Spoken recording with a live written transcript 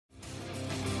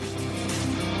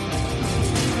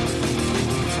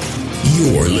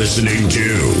You're listening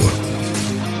to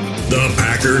the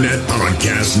Packernet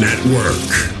Podcast Network.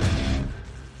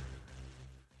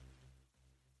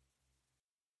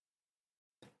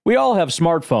 We all have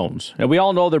smartphones, and we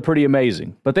all know they're pretty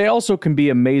amazing, but they also can be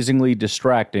amazingly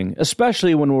distracting,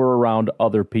 especially when we're around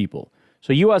other people.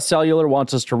 So US Cellular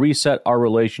wants us to reset our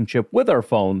relationship with our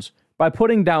phones by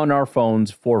putting down our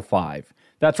phones for $5.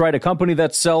 That's right, a company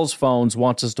that sells phones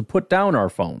wants us to put down our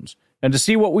phones. And to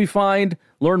see what we find,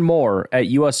 learn more at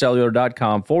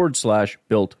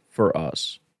uscellular.com/built for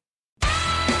us.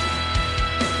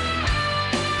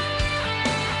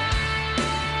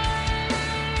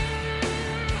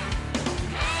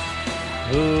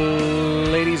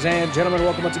 Ladies and gentlemen,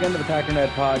 welcome once again to the Packernet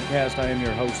Podcast. I am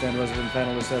your host and resident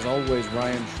panelist, as always,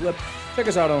 Ryan Schlip. Check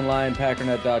us out online,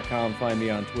 packernet.com. Find me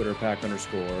on Twitter,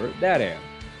 pack_dadam.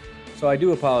 So I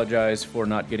do apologize for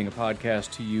not getting a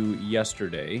podcast to you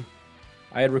yesterday.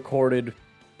 I had recorded,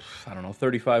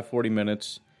 35, 40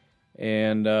 minutes,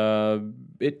 and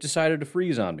it decided to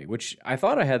freeze on me, which I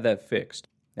thought I had that fixed.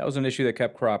 That was an issue that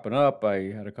kept cropping up.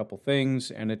 I had a couple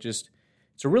things, and it's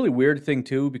a really weird thing,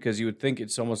 too, because you would think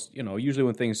it's almost, usually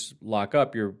when things lock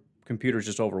up, your computer's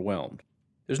just overwhelmed.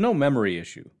 There's no memory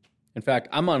issue. In fact,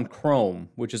 I'm on Chrome,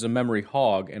 which is a memory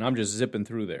hog, and I'm just zipping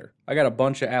through there. I got a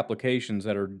bunch of applications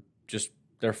that are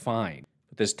they're fine.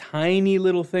 But this tiny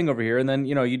little thing over here, and then,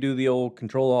 you do the old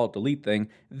Control-Alt-Delete thing,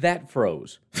 that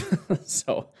froze.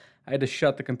 So I had to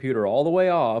shut the computer all the way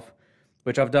off,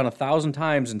 which I've done 1,000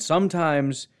 times, and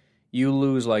sometimes you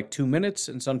lose like 2 minutes,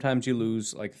 and sometimes you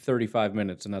lose like 35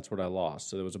 minutes, and that's what I lost.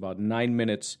 So there was about 9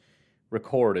 minutes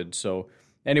recorded. So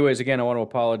anyways, again, I want to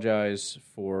apologize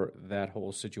for that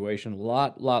whole situation.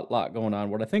 Lot going on.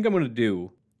 What I think I'm going to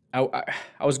do, I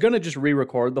was going to just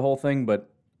re-record the whole thing, but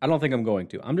I don't think I'm going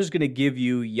to. I'm just going to give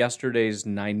you yesterday's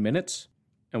 9 minutes,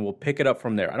 and we'll pick it up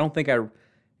from there.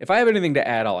 If I have anything to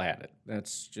add, I'll add it.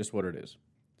 That's just what it is.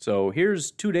 So here's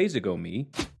 2 days ago me.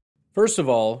 First of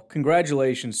all,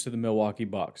 congratulations to the Milwaukee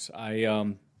Bucks.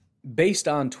 Based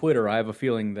on Twitter, I have a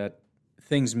feeling that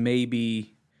things may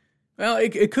be,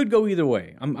 it could go either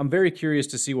way. I'm very curious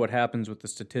to see what happens with the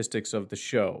statistics of the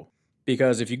show.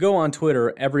 Because if you go on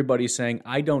Twitter, everybody's saying,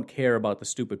 I don't care about the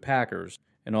stupid Packers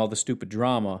and all the stupid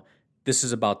drama. This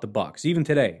is about the Bucks. Even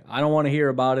today, I don't want to hear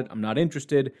about it. I'm not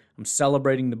interested. I'm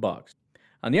celebrating the Bucks.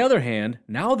 On the other hand,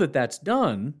 now that that's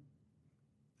done,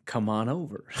 come on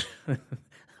over.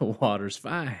 The water's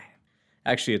fine.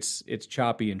 Actually, it's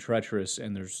choppy and treacherous,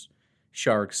 and there's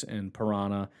sharks and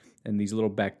piranha and these little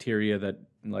bacteria that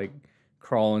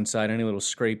crawl inside any little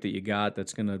scrape that you got.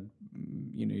 That's gonna,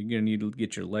 you're gonna need to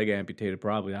get your leg amputated.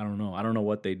 Probably. I don't know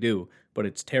what they do, but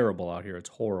it's terrible out here. It's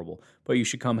horrible. But you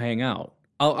should come hang out.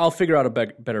 I'll figure out a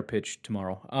better pitch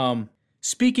tomorrow.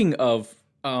 Speaking of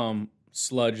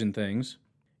sludge and things,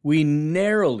 we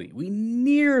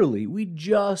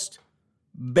just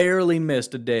barely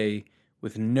missed a day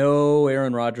with no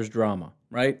Aaron Rodgers drama,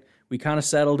 right? We kind of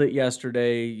settled it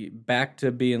yesterday, back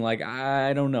to being like,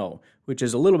 I don't know, which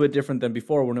is a little bit different than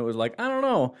before when it was like, I don't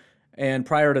know. And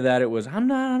prior to that, it was, I don't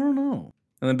know.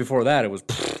 And then before that, it was,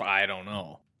 I don't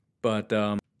know. But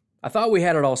I thought we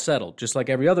had it all settled, just like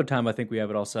every other time I think we have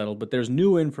it all settled, but there's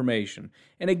new information.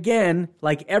 And again,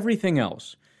 like everything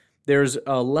else, there's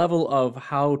a level of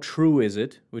how true is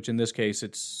it, which in this case,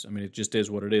 it just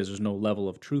is what it is. There's no level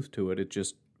of truth to it.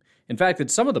 In fact,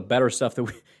 it's some of the better stuff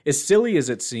as silly as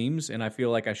it seems, and I feel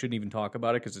like I shouldn't even talk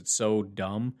about it because it's so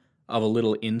dumb of a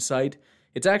little insight.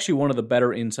 It's actually one of the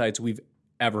better insights we've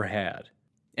ever had.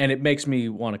 And it makes me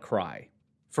want to cry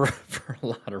for a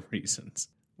lot of reasons.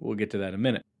 We'll get to that in a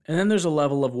minute. And then there's a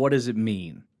level of what does it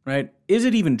mean, right? Is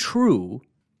it even true?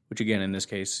 Which again, in this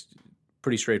case,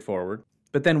 pretty straightforward.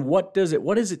 But then what does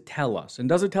it tell us? And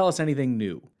does it tell us anything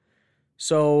new?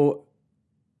 So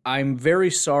I'm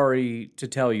very sorry to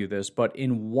tell you this, but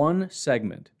in one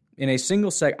segment, in a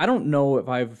single segment, I don't know if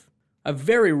I've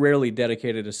very rarely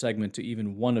dedicated a segment to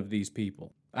even one of these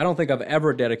people. I don't think I've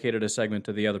ever dedicated a segment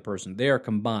to the other person. They are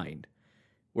combined.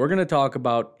 We're going to talk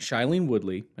about Shailene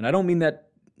Woodley, and I don't mean that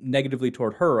negatively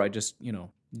toward her. I just,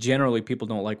 generally people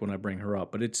don't like when I bring her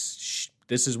up, but this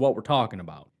is what we're talking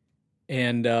about.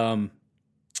 And I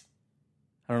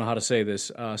don't know how to say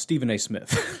this, Stephen A.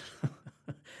 Smith.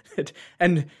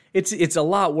 And it's a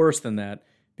lot worse than that,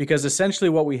 because essentially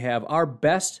what we have, our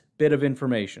best bit of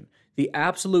information, the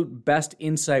absolute best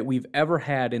insight we've ever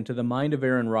had into the mind of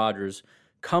Aaron Rodgers,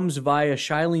 comes via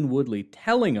Shailene Woodley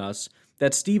telling us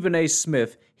that Stephen A.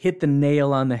 Smith hit the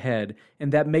nail on the head,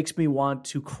 and that makes me want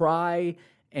to cry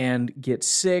and get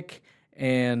sick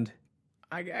and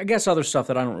I guess other stuff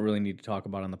that I don't really need to talk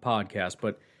about on the podcast.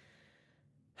 But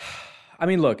I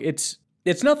mean, look,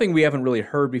 It's nothing we haven't really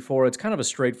heard before. It's kind of a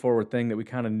straightforward thing that we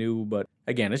kind of knew, but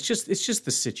again, it's just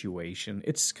the situation.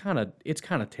 It's kind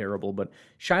of terrible. But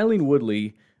Shailene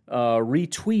Woodley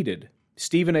retweeted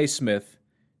Stephen A. Smith,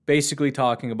 basically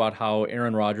talking about how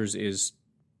Aaron Rodgers is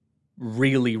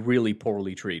really, really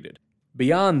poorly treated.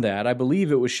 Beyond that, I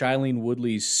believe it was Shailene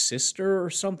Woodley's sister or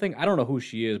something. I don't know who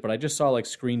she is, but I just saw like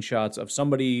screenshots of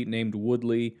somebody named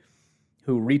Woodley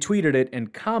who retweeted it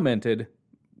and commented,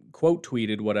 quote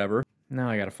tweeted, whatever. Now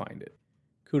I got to find it.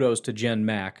 Kudos to Jen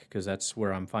Mack, because that's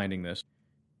where I'm finding this.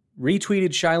 Retweeted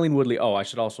Shailene Woodley. Oh, I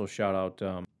should also shout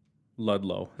out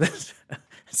Ludlow. That's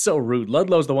so rude.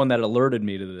 Ludlow's the one that alerted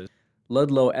me to this.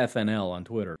 Ludlow FNL on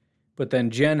Twitter. But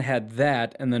then Jen had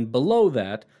that, and then below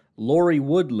that, Lori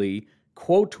Woodley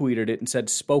quote tweeted it and said,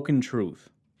 "Spoken truth."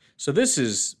 So this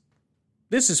is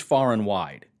far and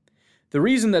wide. The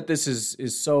reason that this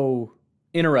is so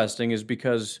interesting is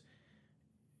because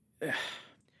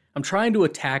I'm trying to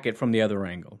attack it from the other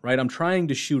angle, right? I'm trying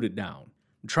to shoot it down.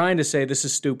 I'm trying to say this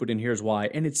is stupid and here's why.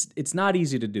 And it's not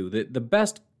easy to do. The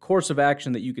best course of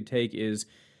action that you could take is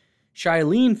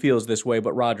Shailene feels this way,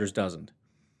 but Rodgers doesn't.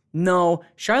 No,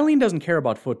 Shailene doesn't care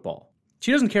about football.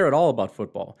 She doesn't care at all about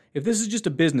football. If this is just a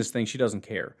business thing, she doesn't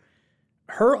care.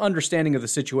 Her understanding of the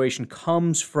situation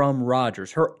comes from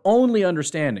Rodgers. Her only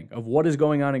understanding of what is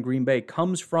going on in Green Bay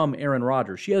comes from Aaron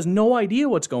Rodgers. She has no idea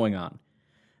what's going on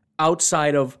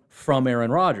outside of from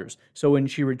Aaron Rodgers. So when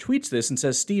she retweets this and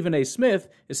says Stephen A. Smith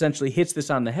essentially hits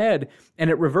this on the head, and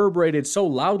it reverberated so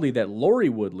loudly that Lori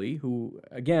Woodley, who,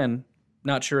 again,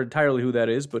 not sure entirely who that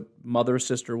is, but mother,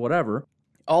 sister, whatever,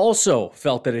 also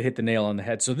felt that it hit the nail on the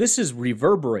head. So this is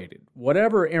reverberated.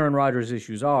 Whatever Aaron Rodgers'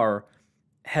 issues are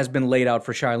has been laid out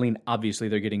for Shailene. Obviously,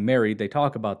 they're getting married. They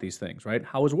talk about these things, right?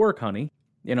 How was work, honey?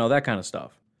 You know, that kind of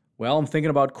stuff. Well, I'm thinking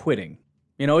about quitting.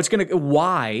 You know,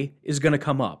 why is going to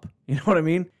come up. You know what I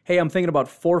mean? Hey, I'm thinking about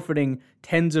forfeiting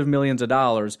tens of millions of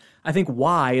dollars. I think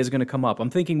why is going to come up.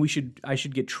 I'm thinking I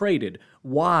should get traded.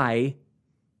 Why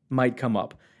might come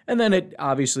up. And then it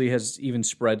obviously has even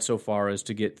spread so far as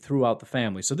to get throughout the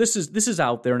family. So this is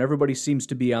out there, and everybody seems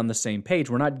to be on the same page.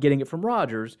 We're not getting it from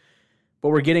Rodgers, but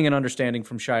we're getting an understanding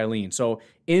from Shailene. So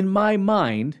in my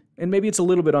mind, and maybe it's a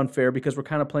little bit unfair because we're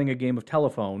kind of playing a game of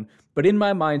telephone, but in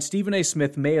my mind, Stephen A.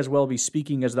 Smith may as well be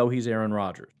speaking as though he's Aaron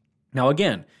Rodgers. Now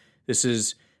again, this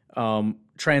is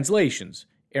translations.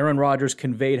 Aaron Rodgers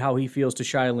conveyed how he feels to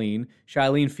Shailene.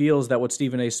 Shailene feels that what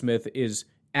Stephen A. Smith is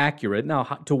accurate. Now,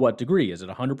 to what degree? Is it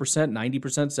 100%, 90%,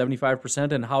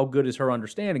 75%? And how good is her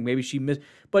understanding? Maybe she missed.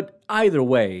 But either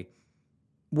way,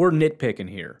 we're nitpicking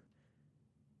here.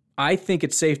 I think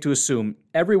it's safe to assume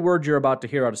every word you're about to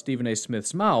hear out of Stephen A.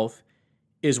 Smith's mouth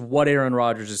is what Aaron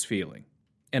Rodgers is feeling.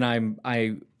 And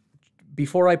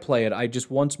before I play it, I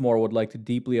just once more would like to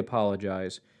deeply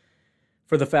apologize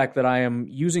for the fact that I am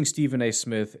using Stephen A.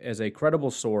 Smith as a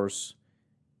credible source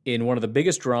in one of the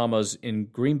biggest dramas in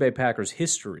Green Bay Packers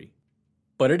history.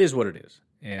 But it is what it is.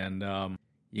 And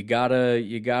you gotta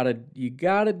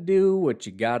do what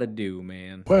you gotta do,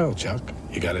 man. Well, Chuck,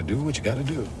 you gotta do what you gotta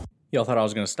do. Y'all thought I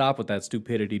was gonna stop with that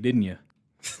stupidity, didn't you?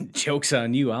 Joke's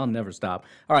on you, I'll never stop.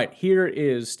 All right, here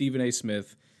is Stephen A.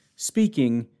 Smith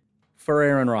speaking for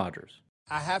Aaron Rodgers.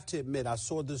 I have to admit, I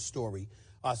saw this story.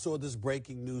 I saw this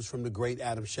breaking news from the great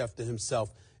Adam Schefter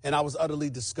himself, and I was utterly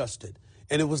disgusted.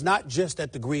 And it was not just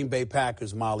at the Green Bay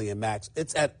Packers, Molly and Max.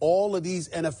 It's at all of these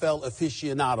NFL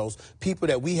aficionados, people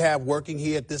that we have working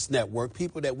here at this network,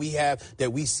 people that we have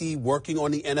that we see working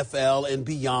on the NFL and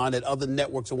beyond at other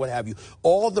networks and what have you.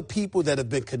 All the people that have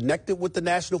been connected with the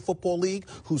National Football League,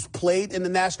 who's played in the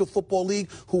National Football League,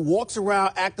 who walks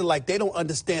around acting like they don't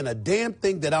understand a damn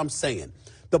thing that I'm saying.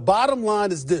 The bottom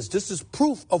line is this. This is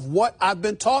proof of what I've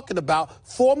been talking about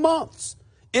for months.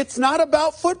 It's not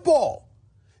about football.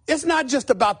 It's not just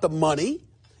about the money.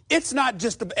 It's not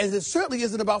just, and it certainly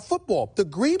isn't about football. The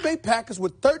Green Bay Packers were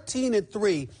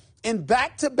 13-3 in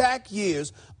back-to-back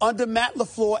years under Matt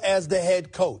LaFleur as the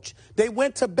head coach. They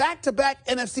went to back-to-back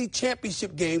NFC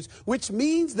championship games, which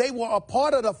means they were a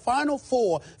part of the Final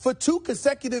Four for 2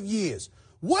 consecutive years.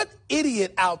 What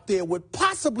idiot out there would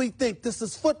possibly think this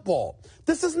is football?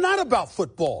 This is not about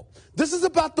football. This is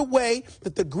about the way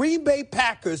that the Green Bay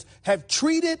Packers have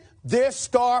treated their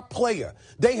star player.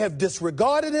 They have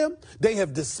disregarded him. They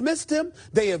have dismissed him.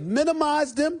 They have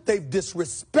minimized him. They've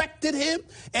disrespected him.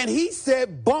 And he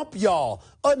said, bump y'all.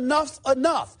 Enough's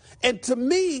enough. And to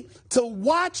me, to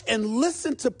watch and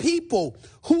listen to people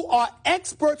who are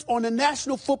experts on the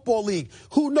National Football League,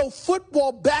 who know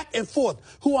football back and forth,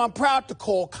 who I'm proud to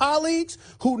call colleagues,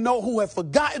 who have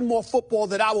forgotten more football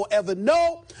than I will ever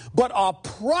know, but are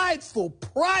prideful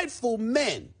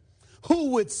men who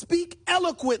would speak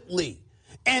eloquently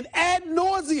and ad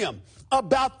nauseum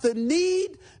about the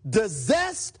need, the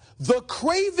zest, the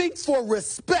craving for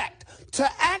respect, to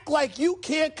act like you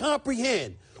can't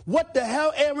comprehend what the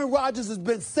hell Aaron Rodgers has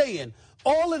been saying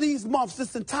all of these months,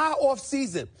 this entire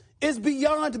offseason, is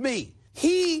beyond me.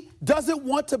 He doesn't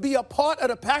want to be a part of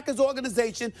the Packers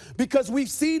organization because we've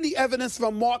seen the evidence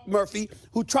from Mark Murphy,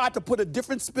 who tried to put a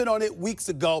different spin on it weeks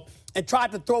ago and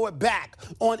tried to throw it back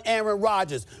on Aaron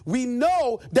Rodgers. We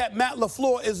know that Matt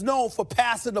LaFleur is known for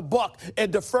passing the buck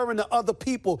and deferring to other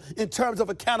people in terms of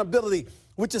accountability,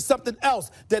 which is something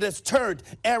else that has turned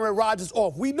Aaron Rodgers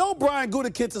off. We know Brian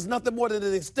Gutekunst is nothing more than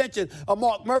an extension of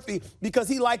Mark Murphy because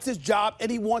he likes his job and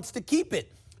he wants to keep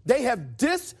it. They have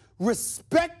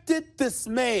disrespected this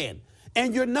man,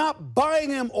 and you're not buying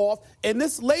him off. And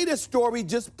this latest story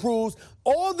just proves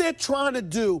all they're trying to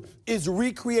do is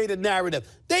recreate a narrative.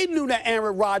 They knew that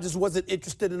Aaron Rodgers wasn't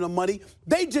interested in the money.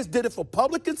 They just did it for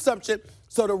public consumption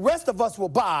so the rest of us will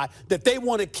buy that they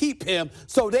want to keep him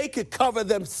so they could cover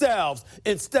themselves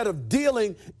instead of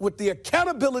dealing with the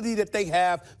accountability that they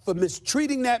have for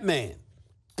mistreating that man.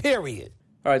 Period.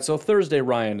 All right, so Thursday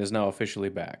Ryan is now officially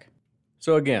back.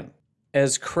 So again,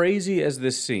 as crazy as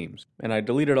this seems, and I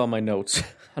deleted all my notes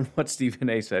on what Stephen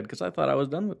A. said because I thought I was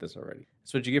done with this already.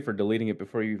 That's what you get for deleting it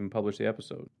before you even publish the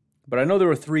episode. But I know there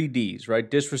were 3 Ds, right?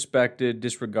 Disrespected,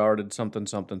 disregarded, something,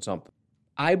 something, something.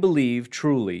 I believe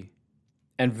truly,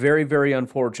 and very, very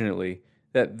unfortunately,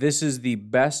 that this is the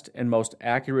best and most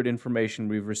accurate information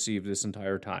we've received this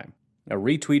entire time. A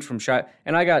retweet from Shy,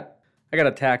 and I got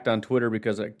attacked on Twitter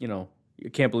because I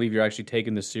can't believe you're actually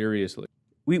taking this seriously.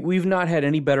 We've not had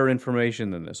any better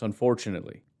information than this,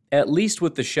 unfortunately. At least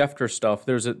with the Schefter stuff,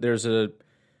 there's a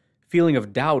feeling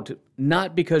of doubt,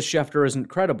 not because Schefter isn't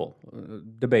credible,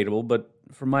 debatable, but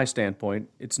from my standpoint,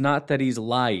 it's not that he's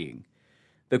lying.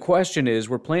 The question is,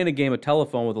 we're playing a game of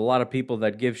telephone with a lot of people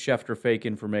that give Schefter fake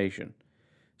information.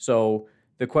 So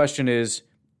the question is,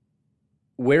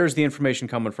 where's the information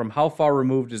coming from? How far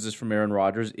removed is this from Aaron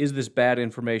Rodgers? Is this bad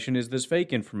information? Is this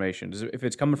fake information? If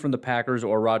it's coming from the Packers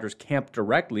or Rodgers' camp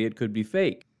directly, it could be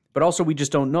fake. But also, we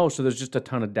just don't know, so there's just a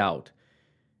ton of doubt.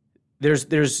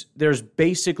 There's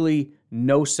basically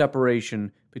no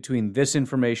separation between this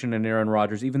information and Aaron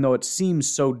Rodgers, even though it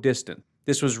seems so distant.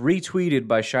 This was retweeted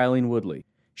by Shailene Woodley.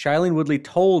 Shailene Woodley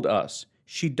told us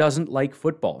she doesn't like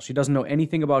football. She doesn't know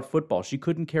anything about football. She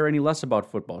couldn't care any less about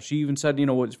football. She even said,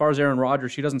 as far as Aaron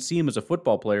Rodgers, she doesn't see him as a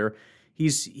football player.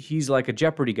 He's like a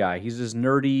Jeopardy guy. He's this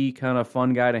nerdy, kind of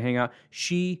fun guy to hang out.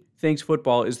 She thinks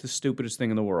football is the stupidest thing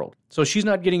in the world. So she's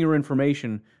not getting her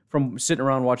information from sitting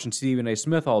around watching Stephen A.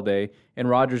 Smith all day. And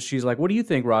Rodgers, she's like, what do you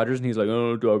think, Rodgers? And he's like,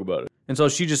 oh, don't talk about it. And so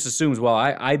she just assumes, well,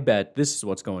 I bet this is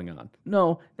what's going on.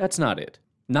 No, that's not it.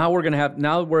 Now we're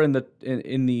in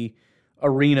the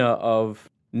arena of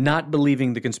not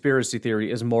believing the conspiracy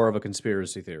theory is more of a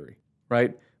conspiracy theory,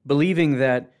 right? Believing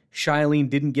that Shailene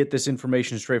didn't get this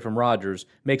information straight from Rodgers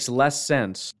makes less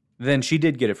sense than she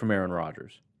did get it from Aaron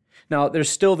Rodgers. Now, there's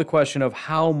still the question of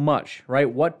how much, right?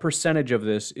 What percentage of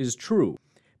this is true?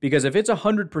 Because if it's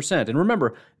 100%, and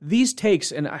remember, these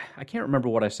takes, and I can't remember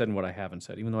what I said and what I haven't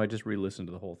said, even though I just re-listened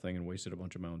to the whole thing and wasted a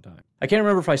bunch of my own time. I can't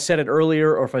remember if I said it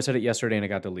earlier or if I said it yesterday and it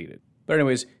got deleted. But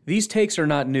anyways, these takes are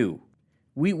not new.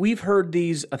 We've heard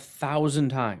these 1,000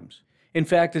 times. In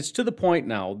fact, it's to the point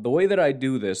now, the way that I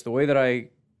do this, the way that I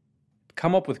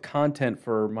come up with content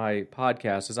for my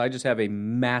podcast is I just have a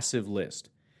massive list.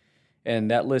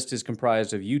 And that list is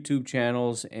comprised of YouTube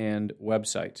channels and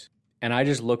websites. And I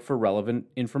just look for relevant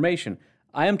information.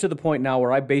 I am to the point now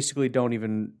where I basically don't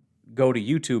even go to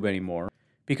YouTube anymore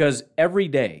because every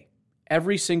day,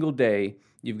 every single day,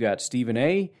 you've got Stephen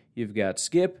A., you've got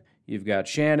Skip, you've got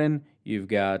Shannon, you've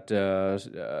got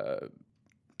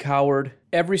Coward.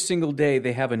 Every single day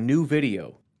they have a new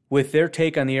video with their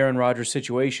take on the Aaron Rodgers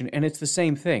situation, and it's the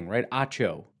same thing, right?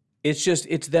 Acho.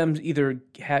 It's them either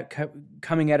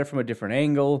coming at it from a different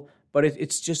angle, but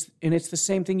it's the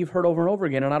same thing you've heard over and over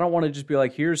again, and I don't want to just be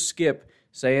like, here's Skip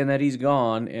saying that he's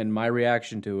gone and my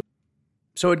reaction to it.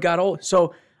 So it got old.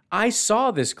 So I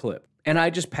saw this clip, and I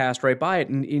just passed right by it,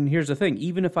 and here's the thing.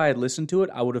 Even if I had listened to it,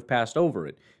 I would have passed over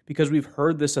it because we've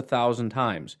heard this 1,000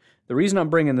 times. The reason I'm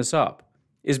bringing this up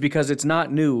is because it's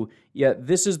not new, yet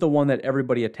this is the one that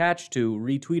everybody attached to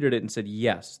retweeted it and said,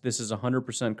 yes, this is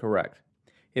 100% correct.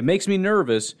 It makes me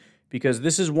nervous because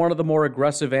this is one of the more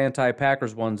aggressive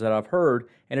anti-Packers ones that I've heard,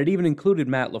 and it even included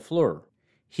Matt LaFleur.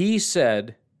 He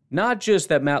said not just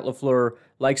that Matt LaFleur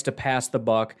likes to pass the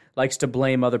buck, likes to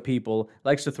blame other people,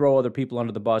 likes to throw other people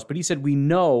under the bus, but he said we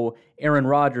know Aaron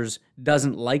Rodgers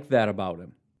doesn't like that about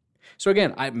him. So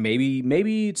again,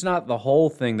 maybe it's not the whole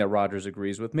thing that Rodgers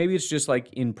agrees with. Maybe it's just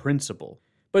like in principle.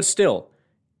 But still,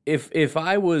 if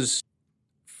I was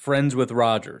friends with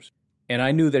Rodgers and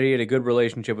I knew that he had a good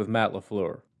relationship with Matt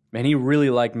LaFleur, and he really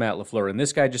liked Matt LaFleur, and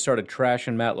this guy just started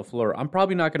trashing Matt LaFleur, I'm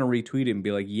probably not going to retweet it and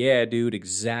be like, yeah, dude,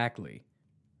 exactly.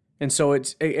 And so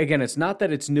it's not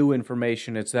that it's new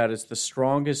information, it's that it's the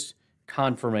strongest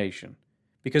confirmation.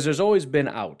 Because there's always been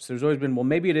outs. There's always been, well,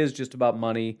 maybe it is just about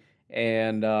money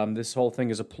and this whole thing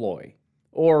is a ploy.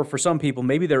 Or for some people,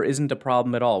 maybe there isn't a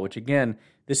problem at all, which again,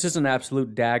 this is an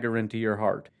absolute dagger into your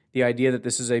heart. The idea that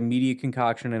this is a media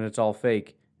concoction and it's all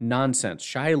fake. Nonsense.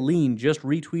 Shailene just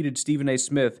retweeted Stephen A.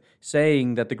 Smith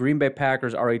saying that the Green Bay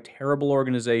Packers are a terrible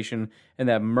organization and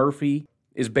that Murphy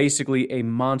is basically a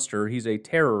monster. He's a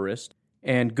terrorist.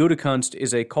 And Gutekunst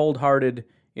is a cold-hearted,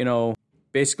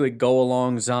 basically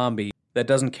go-along zombie that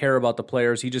doesn't care about the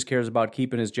players. He just cares about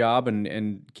keeping his job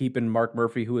and keeping Mark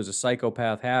Murphy, who is a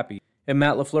psychopath, happy. And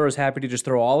Matt LaFleur is happy to just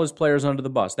throw all his players under the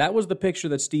bus. That was the picture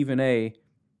that Stephen A.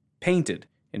 painted.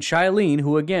 And Shailene,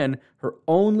 who again, her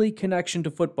only connection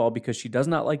to football because she does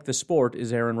not like the sport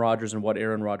is Aaron Rodgers and what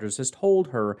Aaron Rodgers has told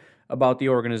her about the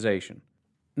organization.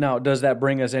 Now, does that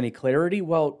bring us any clarity?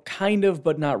 Well, kind of,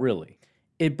 but not really.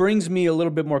 It brings me a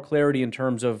little bit more clarity in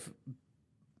terms of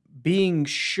being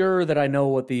sure that I know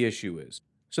what the issue is.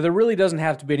 So there really doesn't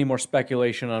have to be any more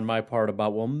speculation on my part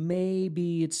about, well,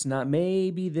 maybe it's not,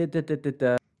 maybe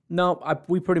that. No,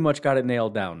 we pretty much got it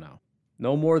nailed down now.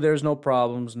 No more there's no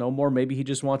problems, no more maybe he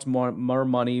just wants more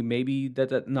money, maybe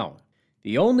that. No.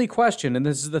 The only question, and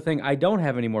this is the thing I don't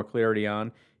have any more clarity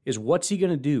on, is what's he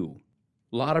going to do?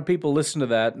 A lot of people listen to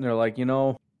that and they're like,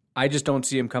 I just don't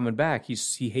see him coming back.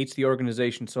 He hates the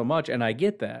organization so much, and I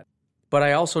get that. But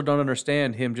I also don't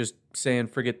understand him just saying,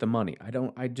 forget the money.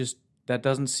 That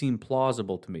doesn't seem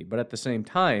plausible to me. But at the same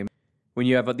time, when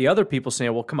you have the other people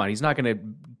saying, well, come on, he's not going to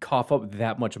cough up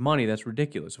that much money. That's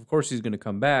ridiculous. Of course he's going to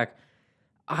come back.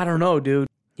 I don't know, dude.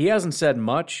 He hasn't said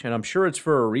much, and I'm sure it's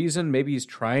for a reason. Maybe he's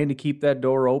trying to keep that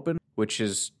door open, which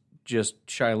is just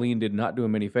Shailene did not do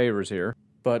him any favors here.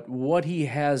 But what he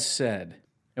has said,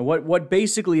 and what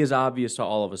basically is obvious to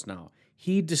all of us now,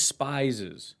 he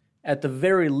despises, at the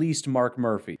very least, Mark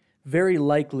Murphy, very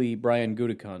likely Brian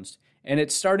Gutekunst, and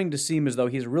it's starting to seem as though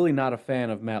he's really not a fan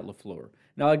of Matt LaFleur.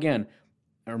 Now again,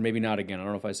 or maybe not again, I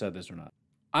don't know if I said this or not.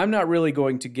 I'm not really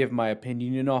going to give my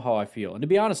opinion. You know how I feel. And to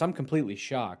be honest, I'm completely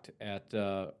shocked at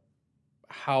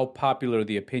how popular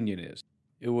the opinion is.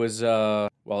 It was, it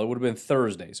would have been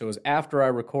Thursday. So it was after I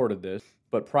recorded this.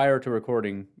 But prior to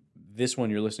recording this one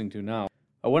you're listening to now,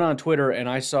 I went on Twitter and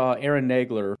I saw Aaron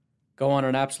Nagler go on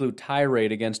an absolute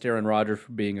tirade against Aaron Rodgers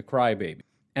for being a crybaby.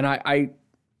 And I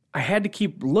had to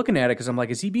keep looking at it because I'm like,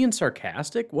 is he being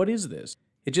sarcastic? What is this?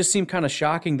 It just seemed kind of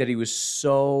shocking that he was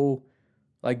so...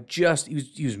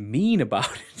 he was mean about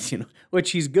it,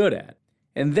 which he's good at.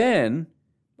 And then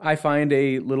I find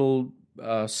a little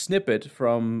snippet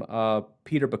from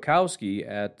Peter Bukowski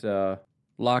at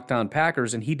Locked On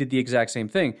Packers, and he did the exact same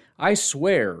thing. I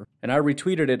swear, and I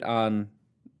retweeted it on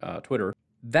Twitter,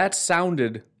 that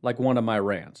sounded like one of my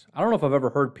rants. I don't know if I've ever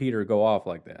heard Peter go off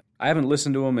like that. I haven't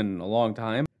listened to him in a long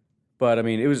time, but I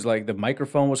mean, it was like the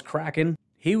microphone was cracking.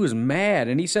 He was mad,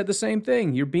 and he said the same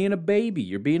thing. You're being a baby.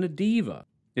 You're being a diva.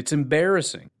 It's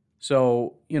embarrassing.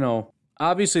 So,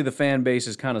 obviously the fan base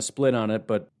is kind of split on it,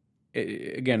 but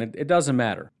it doesn't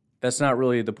matter. That's not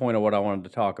really the point of what I wanted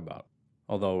to talk about.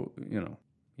 Although,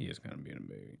 he is kind of being a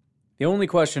baby. The only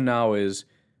question now is,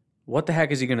 what the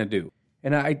heck is he going to do?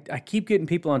 And I keep getting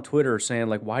people on Twitter saying,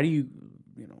 like, why do you,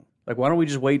 why don't we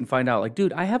just wait and find out? Like,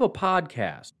 dude, I have a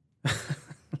podcast.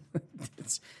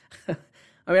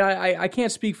 I mean, I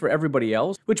can't speak for everybody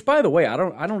else, which, by the way, I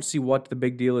don't see what the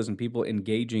big deal is in people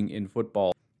engaging in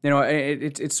football.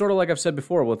 It's sort of like I've said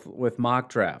before with mock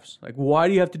drafts. Like, why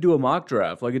do you have to do a mock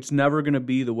draft? Like, it's never going to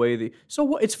be the way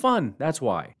So it's fun. That's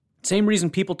why. Same reason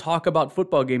people talk about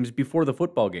football games before the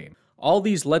football game. All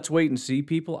these let's wait and see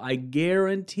people, I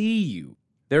guarantee you,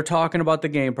 they're talking about the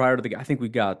game prior to the game. I think we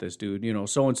got this, dude.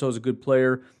 So-and-so's a good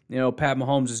player. Pat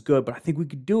Mahomes is good, but I think we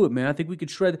could do it, man. I think we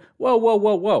could shred.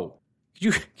 Whoa.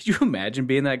 Could you imagine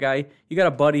being that guy? You got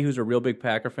a buddy who's a real big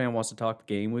Packer fan, wants to talk the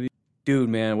game with you. Dude,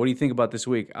 man, what do you think about this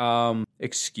week?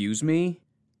 Excuse me?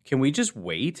 Can we just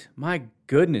wait? My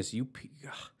goodness, I'm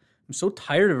so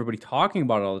tired of everybody talking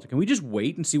about it all the time. Can we just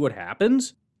wait and see what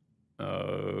happens?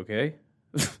 Okay.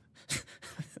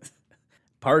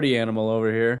 Party animal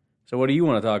over here. So what do you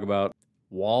want to talk about?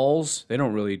 Walls? They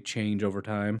don't really change over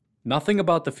time. Nothing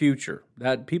about the future.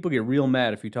 That people get real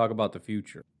mad if you talk about the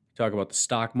future. Talk about the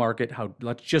stock market.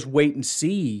 Let's just wait and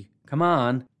see. Come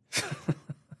on.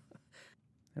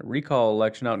 That recall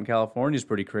election out in California is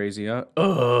pretty crazy, huh?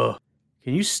 Ugh.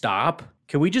 Can you stop?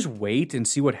 Can we just wait and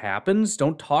see what happens?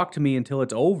 Don't talk to me until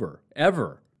it's over,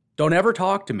 ever. Don't ever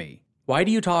talk to me. Why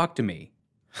do you talk to me?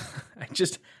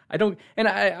 I don't, and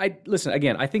I listen,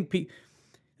 again, I think this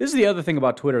is the other thing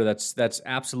about Twitter that's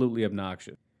absolutely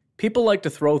obnoxious. People like to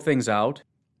throw things out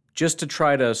just to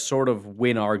try to sort of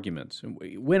win arguments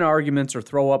or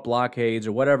throw up blockades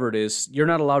or whatever it is. You're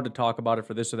not allowed to talk about it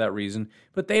for this or that reason,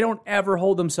 but they don't ever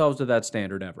hold themselves to that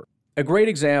standard ever. A great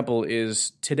example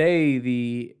is today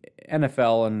the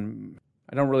NFL, and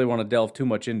I don't really want to delve too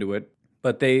much into it,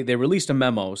 but they released a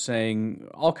memo saying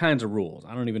all kinds of rules.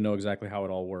 I don't even know exactly how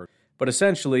it all works. But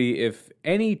essentially, if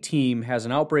any team has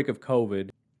an outbreak of COVID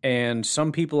and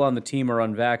some people on the team are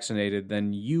unvaccinated,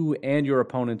 then you and your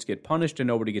opponents get punished and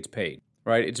nobody gets paid,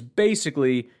 right? It's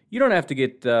basically, you don't have to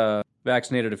get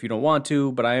vaccinated if you don't want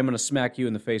to, but I am going to smack you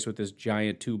in the face with this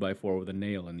giant 2x4 with a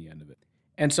nail in the end of it.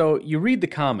 And so you read the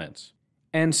comments,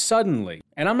 and suddenly,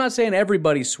 and I'm not saying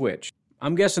everybody switched.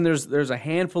 I'm guessing there's a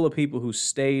handful of people who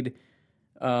stayed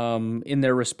in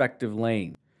their respective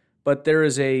lane. But there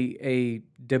is a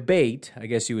debate, I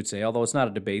guess you would say, although it's not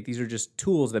a debate. These are just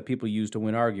tools that people use to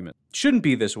win arguments. Shouldn't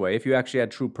be this way. If you actually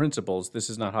had true principles, this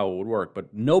is not how it would work.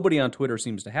 But nobody on Twitter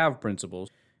seems to have principles.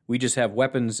 We just have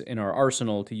weapons in our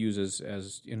arsenal to use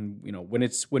as in, you know,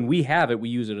 when we have it, we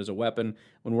use it as a weapon.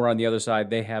 When we're on the other side,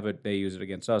 they have it, they use it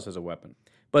against us as a weapon.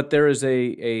 But there is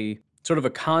a sort of a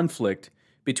conflict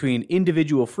between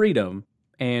individual freedom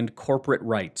and corporate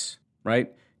rights,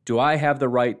 right? Do I have the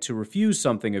right to refuse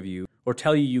something of you or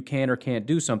tell you you can or can't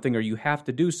do something or you have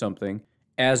to do something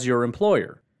as your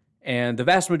employer? And the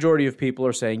vast majority of people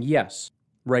are saying yes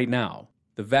right now.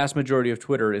 The vast majority of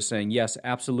Twitter is saying yes,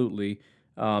 absolutely.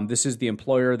 This is the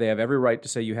employer. They have every right to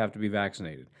say you have to be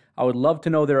vaccinated. I would love to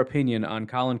know their opinion on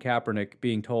Colin Kaepernick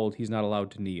being told he's not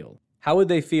allowed to kneel. How would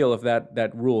they feel if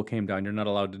that rule came down, you're not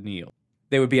allowed to kneel?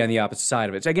 They would be on the opposite side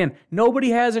of it. So again, nobody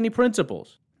has any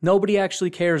principles. Nobody actually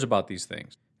cares about these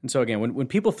things. And so again, when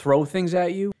people throw things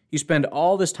at you, you spend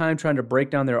all this time trying to break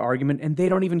down their argument, and they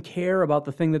don't even care about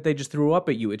the thing that they just threw up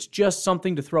at you. It's just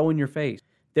something to throw in your face.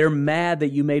 They're mad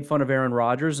that you made fun of Aaron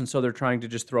Rodgers, and so they're trying to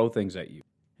just throw things at you.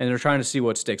 And they're trying to see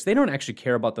what sticks. They don't actually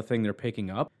care about the thing they're picking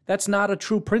up. That's not a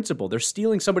true principle. They're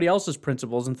stealing somebody else's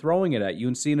principles and throwing it at you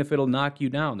and seeing if it'll knock you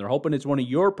down. They're hoping it's one of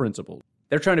your principles.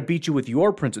 They're trying to beat you with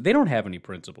your principles. They don't have any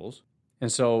principles.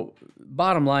 And so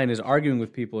bottom line is arguing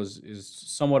with people is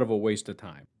somewhat of a waste of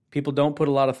time. People don't put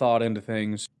a lot of thought into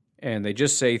things, and they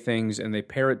just say things, and they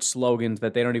parrot slogans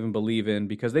that they don't even believe in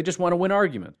because they just want to win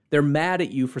arguments. They're mad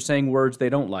at you for saying words they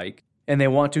don't like, and they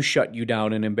want to shut you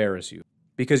down and embarrass you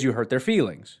because you hurt their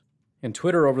feelings. And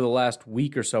Twitter over the last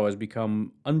week or so has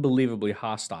become unbelievably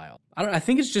hostile. I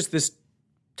think it's just this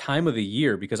time of the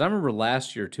year, because I remember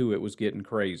last year, too, it was getting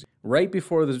crazy. Right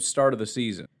before the start of the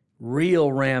season,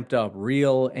 real ramped up,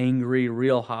 real angry,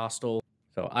 real hostile.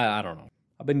 So I don't know.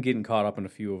 I've been getting caught up in a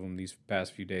few of them these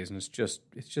past few days, and it's just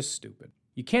stupid.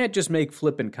 You can't just make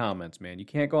flippant comments, man. You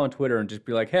can't go on Twitter and just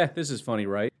be like, hey, this is funny,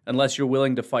 right? Unless you're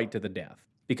willing to fight to the death,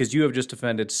 because you have just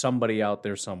offended somebody out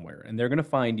there somewhere, and they're going to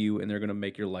find you, and they're going to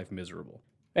make your life miserable.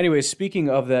 Anyway, speaking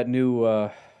of that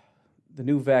the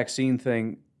new vaccine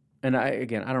thing, and I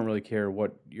don't really care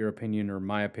what your opinion or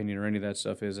my opinion or any of that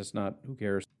stuff is. It's not, who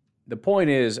cares? The point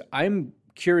is, I'm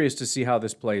curious to see how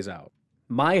this plays out.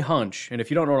 My hunch, and if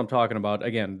you don't know what I'm talking about,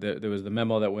 again, there was the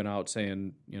memo that went out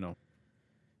saying, you know,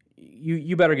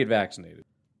 you better get vaccinated.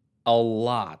 A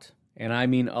lot, and I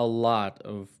mean a lot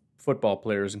of football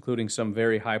players, including some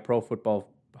very high-profile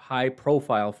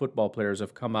football players,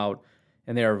 have come out,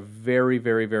 and they are very,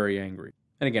 very, very angry.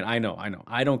 And again, I know.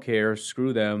 I don't care.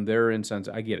 Screw them. They're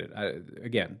insensitive. I get it.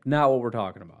 Again, not what we're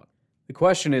talking about. The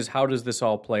question is, how does this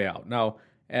all play out? Now,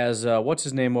 as what's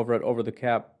his name over at Over the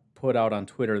Cap put out on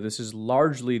Twitter, this is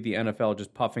largely the NFL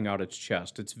just puffing out its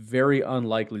chest. It's very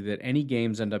unlikely that any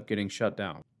games end up getting shut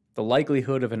down. The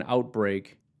likelihood of an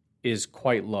outbreak is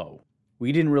quite low.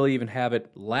 We didn't really even have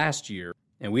it last year,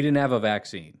 and we didn't have a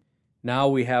vaccine. Now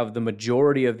we have the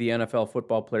majority of the NFL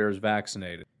football players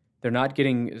vaccinated. They're not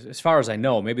getting, as far as I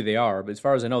know, maybe they are, but as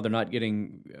far as I know, they're not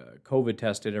getting COVID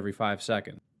tested every 5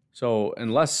 seconds. So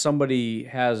unless somebody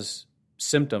has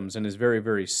symptoms and is very,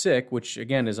 very sick, which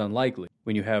again is unlikely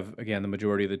when you have, again, the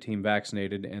majority of the team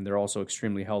vaccinated, and they're also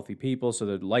extremely healthy people, so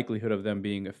the likelihood of them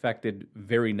being affected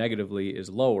very negatively is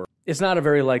lower. It's not a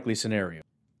very likely scenario,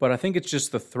 but I think it's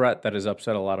just the threat that has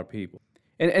upset a lot of people.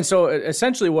 And so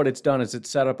essentially what it's done is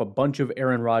it's set up a bunch of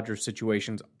Aaron Rodgers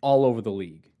situations all over the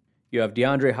league. You have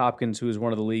DeAndre Hopkins, who is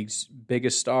one of the league's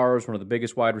biggest stars, one of the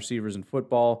biggest wide receivers in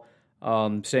football,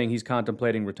 saying he's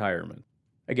contemplating retirement.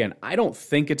 Again, I don't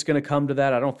think it's going to come to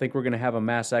that. I don't think we're going to have a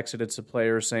mass exodus of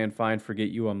players saying, fine, forget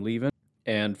you, I'm leaving.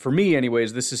 And for me,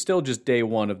 anyways, this is still just day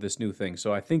one of this new thing.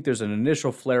 So I think there's an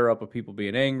initial flare-up of people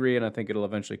being angry, and I think it'll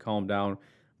eventually calm down.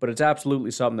 But it's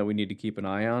absolutely something that we need to keep an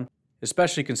eye on,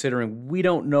 especially considering we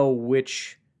don't know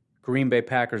which Green Bay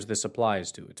Packers this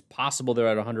applies to. It's possible they're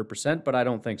at 100%, but I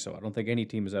don't think so. I don't think any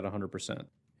team is at 100%.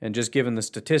 And just given the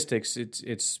statistics,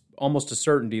 it's almost a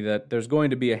certainty that there's going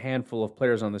to be a handful of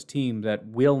players on this team that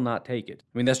will not take it.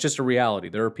 I mean, that's just a reality.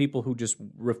 There are people who just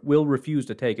will refuse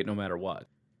to take it no matter what.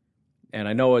 And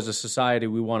I know as a society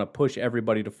we want to push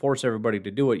everybody, to force everybody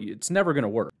to do it. It's never going to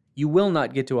work. You will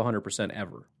not get to 100%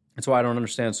 ever. That's why I don't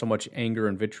understand so much anger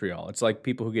and vitriol. It's like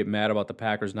people who get mad about the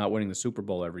Packers not winning the Super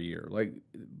Bowl every year.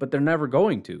 But they're never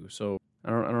going to. So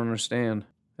I don't understand.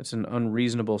 That's an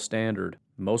unreasonable standard.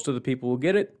 Most of the people will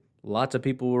get it. Lots of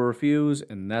people will refuse,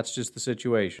 and that's just the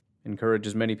situation. Encourage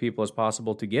as many people as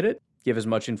possible to get it. Give as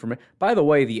much information. By the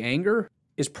way, the anger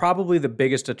is probably the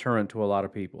biggest deterrent to a lot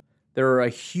of people. There are a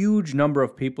huge number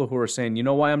of people who are saying, you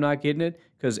know why I'm not getting it?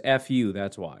 Because F you,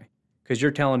 that's why. Because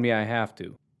you're telling me I have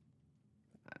to.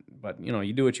 But,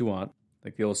 you do what you want.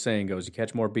 Like the old saying goes, you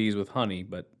catch more bees with honey,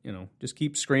 but, just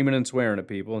keep screaming and swearing at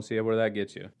people and see where that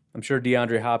gets you. I'm sure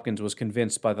DeAndre Hopkins was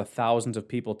convinced by the thousands of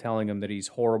people telling him that he's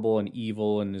horrible and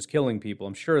evil and is killing people.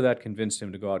 I'm sure that convinced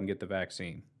him to go out and get the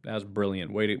vaccine. That was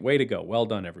brilliant. Way to go. Well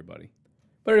done, everybody.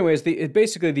 But anyways,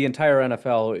 basically the entire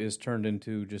NFL is turned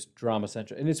into just drama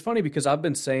central. And it's funny because I've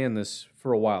been saying this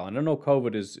for a while. And I know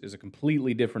COVID is a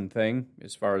completely different thing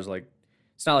as far as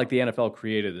it's not like the NFL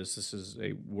created this. This is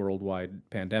a worldwide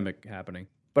pandemic happening.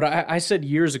 But I said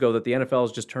years ago that the NFL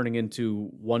is just turning into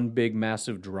one big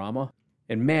massive drama.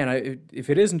 And man,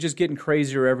 if it isn't just getting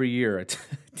crazier every year, I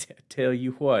tell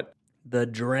you what, the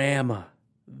drama.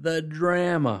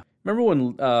 Remember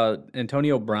when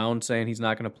Antonio Brown saying he's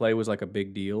not going to play was like a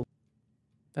big deal?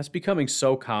 That's becoming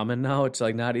so common now. It's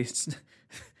like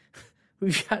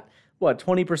we've got,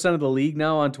 20% of the league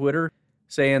now on Twitter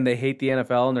saying they hate the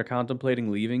NFL and they're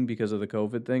contemplating leaving because of the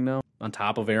COVID thing now. On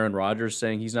top of Aaron Rodgers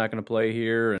saying he's not going to play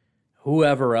here. And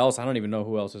whoever else, I don't even know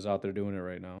who else is out there doing it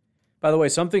right now. By the way,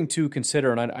 something to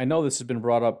consider, and I know this has been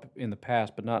brought up in the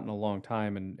past, but not in a long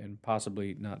time, and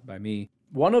possibly not by me.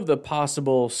 One of the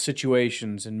possible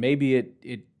situations, and maybe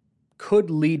it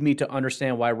could lead me to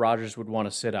understand why Rodgers would want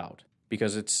to sit out,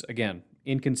 because it's, again,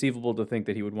 inconceivable to think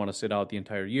that he would want to sit out the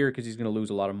entire year because he's going to lose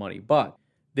a lot of money. But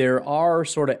there are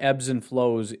sort of ebbs and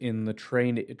flows in the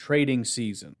trading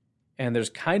season, and there's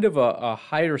kind of a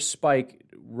higher spike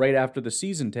right after the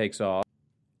season takes off,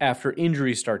 after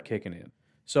injuries start kicking in.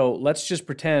 So let's just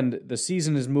pretend the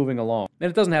season is moving along. And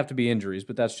it doesn't have to be injuries,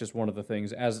 but that's just one of the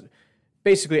things. As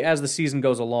the season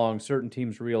goes along, certain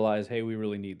teams realize, hey, we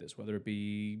really need this, whether it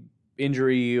be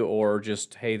injury or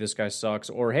just, hey, this guy sucks,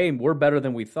 or, hey, we're better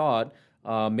than we thought.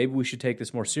 Maybe we should take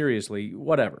this more seriously,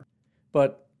 whatever.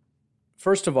 But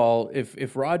first of all,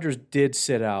 if Rodgers did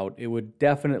sit out, it would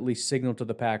definitely signal to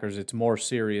the Packers it's more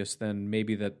serious than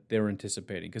maybe that they're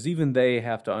anticipating. Because even they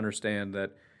have to understand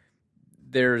that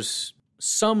there's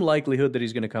some likelihood that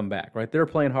he's going to come back, right? They're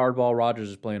playing hardball, Rodgers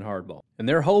is playing hardball. And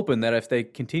they're hoping that if they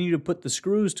continue to put the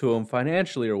screws to him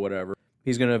financially or whatever,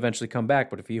 he's going to eventually come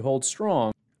back. But if he holds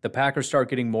strong, the Packers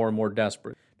start getting more and more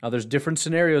desperate. Now, there's different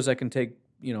scenarios that can take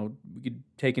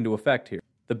into effect here.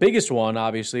 The biggest one,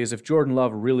 obviously, is if Jordan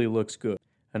Love really looks good.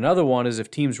 Another one is if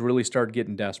teams really start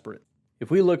getting desperate. If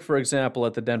we look, for example,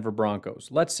 at the Denver Broncos,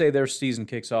 let's say their season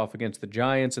kicks off against the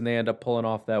Giants and they end up pulling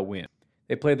off that win.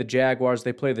 They play the Jaguars,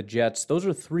 they play the Jets. Those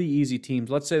are three easy teams.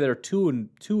 Let's say they're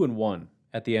 2-1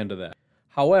 at the end of that.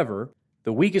 However,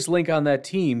 the weakest link on that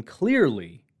team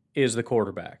clearly is the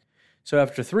quarterback. So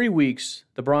after 3 weeks,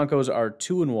 the Broncos are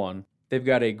 2-1. They've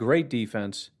got a great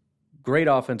defense, great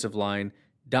offensive line,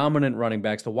 dominant running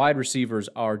backs. The wide receivers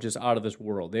are just out of this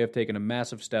world. They have taken a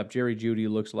massive step. Jerry Jeudy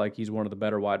looks like he's one of the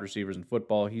better wide receivers in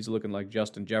football. He's looking like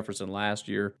Justin Jefferson last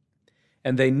year.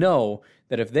 And they know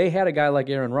that if they had a guy like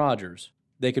Aaron Rodgers,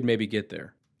 they could maybe get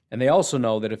there. And they also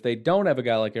know that if they don't have a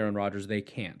guy like Aaron Rodgers, they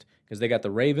can't. Because they got the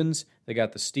Ravens, they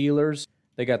got the Steelers,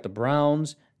 they got the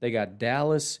Browns, they got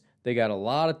Dallas, they got a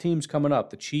lot of teams coming up.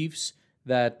 The Chiefs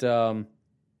that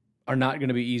are not going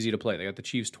to be easy to play. They got the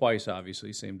Chiefs twice,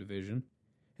 obviously, same division.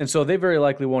 And so they very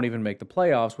likely won't even make the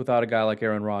playoffs without a guy like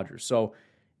Aaron Rodgers. So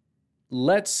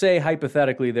let's say,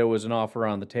 hypothetically, there was an offer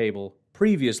on the table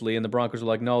previously, and the Broncos were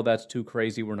like, no, that's too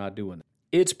crazy, we're not doing that.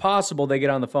 It's possible they get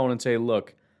on the phone and say,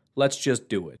 look, let's just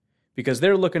do it. Because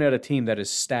they're looking at a team that is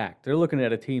stacked. They're looking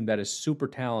at a team that is super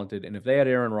talented, and if they had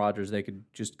Aaron Rodgers, they could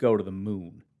just go to the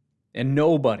moon. And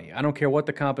nobody, I don't care what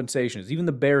the compensation is, even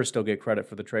the Bears still get credit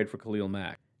for the trade for Khalil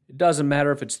Mack. It doesn't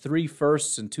matter if it's 3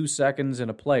 firsts and 2 seconds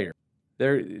and a player.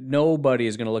 Nobody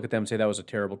is going to look at them and say that was a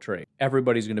terrible trade.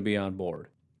 Everybody's going to be on board.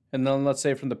 And then let's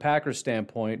say from the Packers'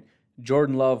 standpoint,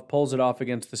 Jordan Love pulls it off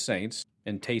against the Saints,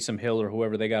 and Taysom Hill or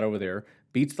whoever they got over there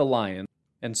beats the Lions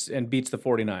and beats the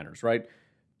 49ers, right?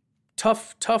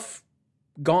 Tough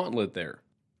gauntlet there.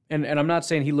 And I'm not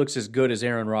saying he looks as good as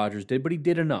Aaron Rodgers did, but he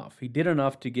did enough. He did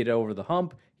enough to get over the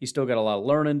hump. He's still got a lot of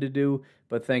learning to do,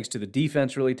 but thanks to the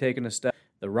defense really taking a step,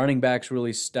 the running backs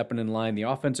really stepping in line, the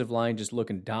offensive line just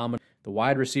looking dominant, the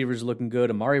wide receivers looking good,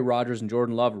 Amari Rodgers and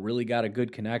Jordan Love really got a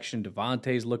good connection,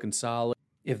 Devontae's looking solid.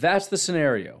 If that's the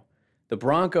scenario, the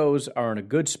Broncos are in a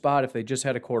good spot if they just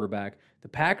had a quarterback. The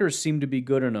Packers seem to be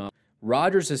good enough.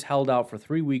 Rodgers has held out for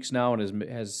 3 weeks now and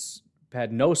has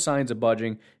had no signs of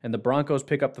budging, and the Broncos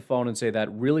pick up the phone and say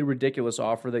that really ridiculous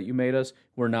offer that you made us,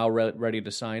 we're now ready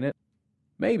to sign it.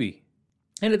 Maybe.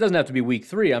 And it doesn't have to be week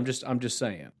 3, I'm just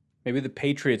saying. Maybe the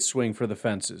Patriots swing for the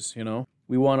fences, you know?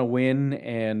 We want to win,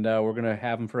 and we're going to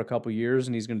have him for a couple years,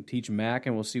 and he's going to teach Mac,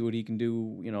 and we'll see what he can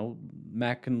do. You know,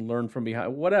 Mac can learn from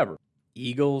behind, whatever.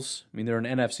 Eagles, I mean, they're an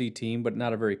NFC team, but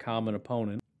not a very common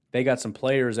opponent. They got some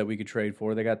players that we could trade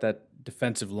for. They got that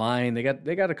defensive line. They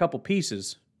got a couple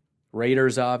pieces.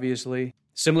 Raiders, obviously.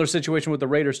 Similar situation with the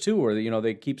Raiders, too, where, you know,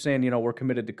 they keep saying, you know, we're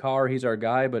committed to Carr, he's our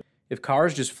guy, but if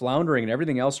Carr's just floundering and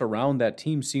everything else around that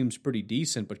team seems pretty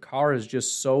decent, but Carr is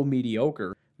just so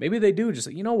mediocre, maybe they do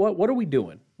just, you know what are we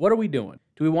doing? What are we doing?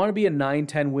 Do we want to be a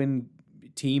 9-10 win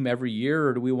team every year,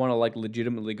 or do we want to, like,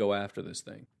 legitimately go after this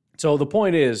thing? So the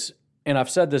point is, and I've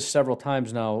said this several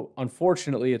times now,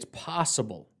 unfortunately, it's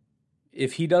possible.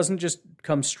 If he doesn't just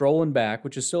come strolling back,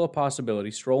 which is still a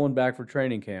possibility, strolling back for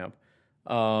training camp,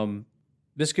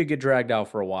 this could get dragged out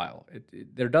for a while.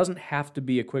 There doesn't have to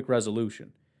be a quick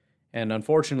resolution. And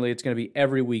unfortunately, it's going to be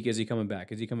every week, is he coming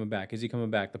back? Is he coming back? Is he coming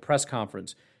back? The press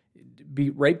conference.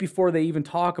 Right before they even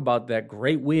talk about that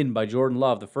great win by Jordan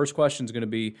Love, the first question is going to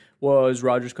be, well, is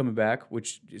Rodgers coming back?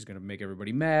 Which is going to make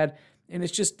everybody mad. And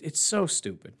it's so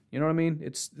stupid. You know what I mean?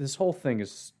 This whole thing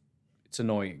it's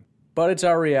annoying. But it's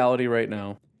our reality right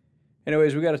now.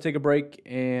 Anyways, we got to take a break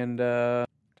and talk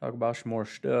about some more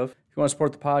stuff. If you want to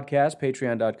support the podcast,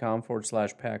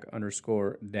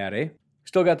 patreon.com/pack_daddy.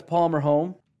 Still got the Palmer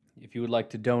home. If you would like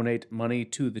to donate money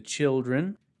to the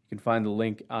children, you can find the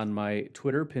link on my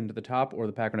Twitter, pinned to the top, or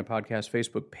the Packernet Podcast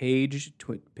Facebook page,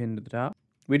 pinned to the top.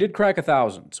 We did crack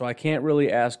 1,000, so I can't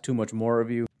really ask too much more of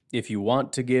you. If you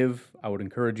want to give, I would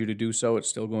encourage you to do so. It's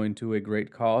still going to a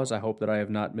great cause. I hope that I have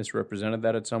not misrepresented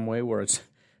that in some way where it's...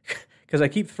 Because I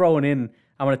keep throwing in,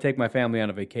 I'm going to take my family on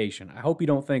a vacation. I hope you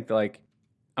don't think, like,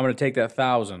 I'm going to take that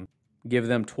 1,000, give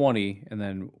them 20, and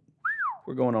then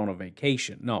we're going on a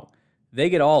vacation. No, they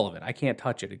get all of it. I can't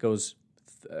touch it. It goes...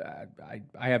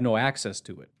 I have no access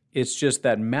to it. It's just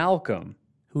that Malcolm,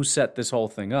 who set this whole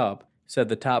thing up, said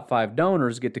the top 5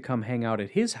 donors get to come hang out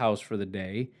at his house for the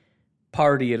day,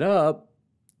 party it up,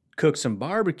 cook some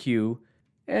barbecue,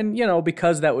 and, you know,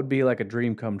 because that would be like a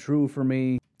dream come true for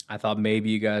me, I thought maybe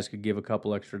you guys could give a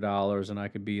couple extra dollars and I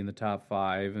could be in the top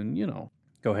 5 and, you know,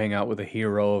 go hang out with a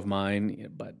hero of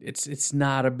mine. But it's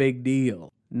not a big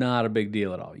deal. Not a big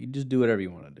deal at all. You just do whatever you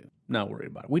want to do. Not worried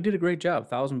about it. We did a great job.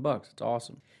 $1,000. It's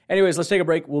awesome. Anyways, let's take a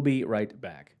break. We'll be right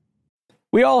back.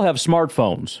 We all have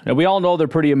smartphones, and we all know they're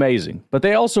pretty amazing, but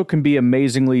they also can be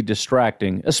amazingly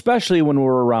distracting, especially when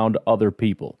we're around other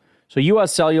people. So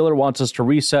US Cellular wants us to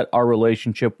reset our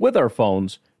relationship with our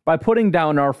phones by putting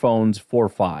down our phones for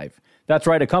 $5. That's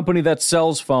right, a company that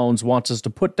sells phones wants us to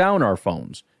put down our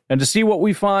phones. And to see what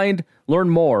we find, learn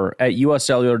more at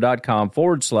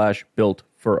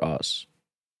uscellular.com/built-for-us.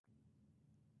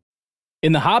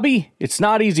 In the hobby, it's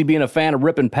not easy being a fan of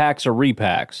ripping packs or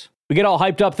repacks. We get all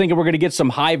hyped up thinking we're going to get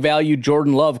some high-value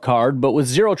Jordan Love card, but with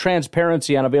zero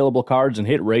transparency on available cards and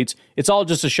hit rates, it's all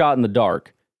just a shot in the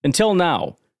dark. Until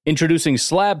now, introducing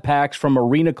slab packs from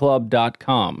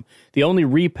arenaclub.com, the only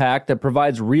repack that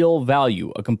provides real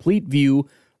value, a complete view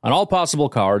on all possible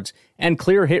cards, and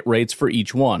clear hit rates for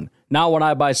each one. Now when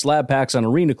I buy slab packs on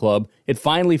Arena Club, it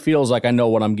finally feels like I know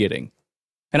what I'm getting.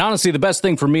 And honestly, the best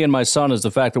thing for me and my son is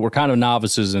the fact that we're kind of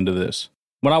novices into this.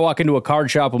 When I walk into a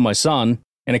card shop with my son,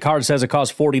 and a card says it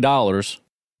costs $40,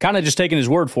 kind of just taking his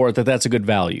word for it that that's a good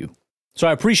value. So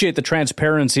I appreciate the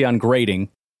transparency on grading,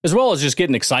 as well as just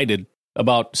getting excited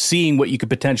about seeing what you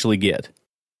could potentially get.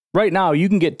 Right now, you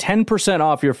can get 10%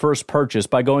 off your first purchase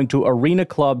by going to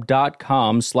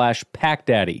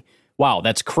arenaclub.com/packdaddy. Wow,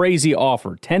 that's crazy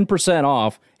offer. 10%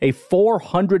 off a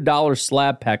 $400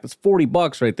 slab pack. That's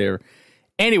 $40 right there.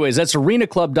 Anyways, that's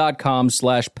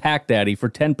arenaclub.com/packdaddy for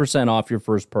 10% off your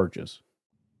first purchase.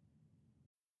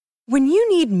 When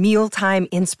you need mealtime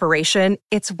inspiration,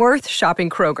 it's worth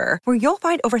shopping Kroger, where you'll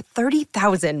find over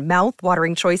 30,000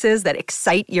 mouth-watering choices that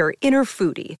excite your inner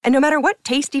foodie. And no matter what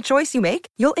tasty choice you make,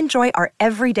 you'll enjoy our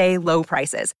everyday low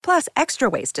prices, plus extra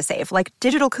ways to save, like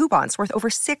digital coupons worth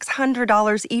over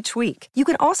 $600 each week. You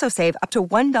can also save up to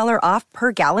 $1 off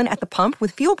per gallon at the pump with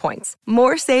fuel points.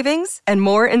 More savings and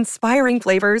more inspiring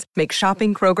flavors make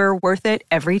shopping Kroger worth it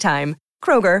every time.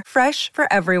 Kroger, fresh for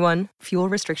everyone. Fuel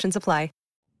restrictions apply.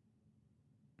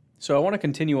 So I want to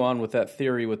continue on with that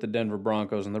theory with the Denver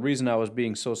Broncos, and the reason I was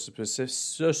being so specific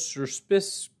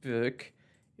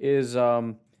is,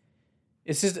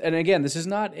 it's just, and again, this is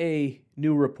not a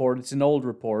new report, it's an old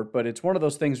report, but it's one of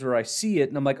those things where I see it,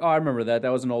 and I'm like, oh, I remember that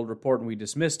was an old report, and we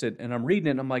dismissed it, and I'm reading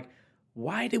it, and I'm like,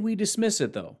 why did we dismiss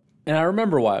it, though? And I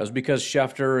remember why. It was because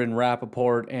Schefter and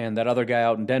Rappaport and that other guy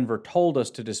out in Denver told us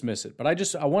to dismiss it. But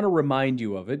I want to remind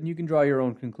you of it, and you can draw your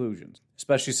own conclusions,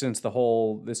 especially since the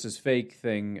whole this is fake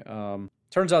thing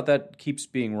turns out that keeps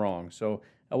being wrong. So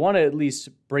I want to at least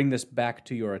bring this back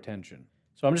to your attention.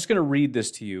 So I'm just going to read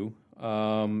this to you,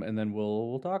 and then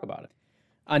we'll talk about it.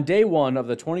 On day one of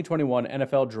the 2021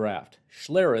 NFL Draft,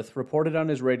 Schlereth reported on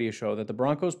his radio show that the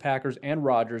Broncos, Packers, and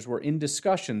Rodgers were in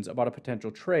discussions about a potential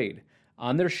trade.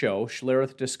 On their show,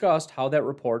 Schlereth discussed how that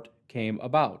report came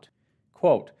about.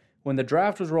 Quote, when the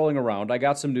draft was rolling around, I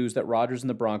got some news that Rodgers and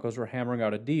the Broncos were hammering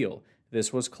out a deal.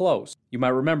 This was close. You might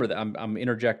remember that. I'm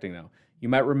interjecting now. You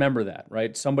might remember that,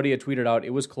 right? Somebody had tweeted out it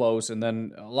was close, and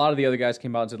then a lot of the other guys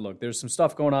came out and said, look, there's some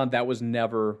stuff going on. There was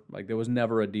never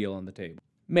a deal on the table.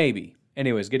 Maybe.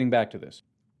 Anyways, getting back to this.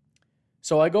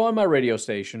 So I go on my radio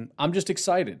station. I'm just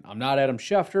excited. I'm not Adam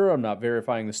Schefter. I'm not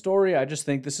verifying the story. I just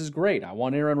think this is great. I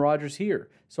want Aaron Rodgers here.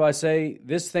 So I say,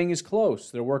 this thing is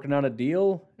close. They're working on a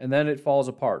deal, and then it falls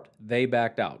apart. They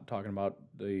backed out, talking about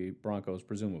the Broncos,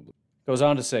 presumably. Goes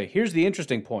on to say, here's the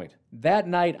interesting point. That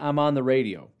night, I'm on the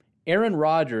radio. Aaron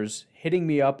Rodgers hitting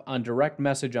me up on direct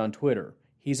message on Twitter.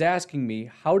 He's asking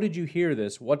me, how did you hear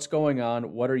this? What's going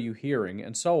on? What are you hearing?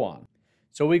 And so on.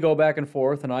 So we go back and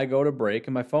forth, and I go to break,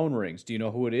 and my phone rings. Do you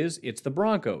know who it is? It's the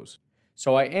Broncos.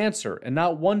 So I answer, and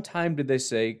not one time did they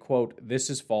say, quote, this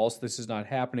is false, this is not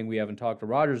happening, we haven't talked to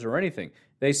Rodgers or anything.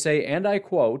 They say, and I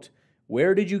quote,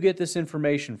 where did you get this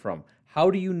information from?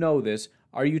 How do you know this?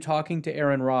 Are you talking to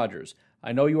Aaron Rodgers?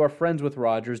 I know you are friends with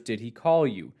Rodgers. Did he call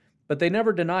you? But they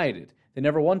never denied it. They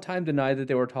never one time denied that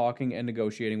they were talking and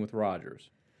negotiating with Rodgers.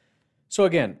 So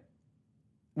again,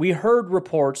 we heard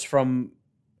reports from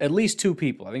at least two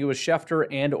people. I think it was Schefter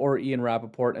and or Ian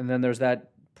Rappaport, and then there's that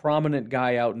prominent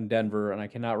guy out in Denver, and I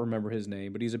cannot remember his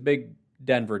name, but he's a big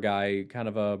Denver guy, kind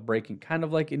of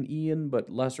like an Ian,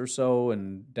 but lesser so,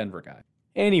 and Denver guy.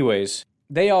 Anyways,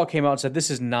 they all came out and said,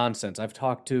 this is nonsense. I've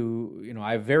talked to,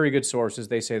 I have very good sources.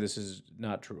 They say this is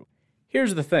not true.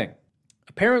 Here's the thing.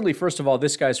 Apparently, first of all,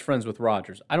 this guy's friends with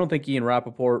Rodgers. I don't think Ian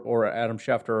Rappaport or Adam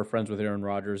Schefter are friends with Aaron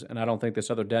Rodgers, and I don't think this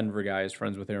other Denver guy is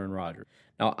friends with Aaron Rodgers.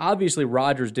 Now, obviously,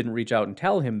 Rodgers didn't reach out and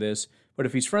tell him this, but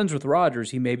if he's friends with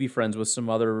Rodgers, he may be friends with some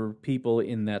other people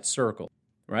in that circle,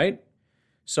 right?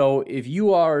 So if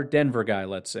you are a Denver guy,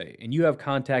 let's say, and you have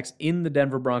contacts in the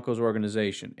Denver Broncos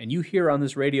organization, and you hear on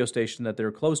this radio station that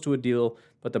they're close to a deal,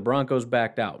 but the Broncos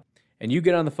backed out, and you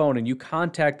get on the phone and you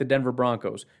contact the Denver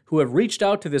Broncos, who have reached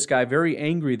out to this guy very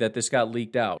angry that this got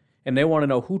leaked out, and they want to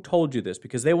know who told you this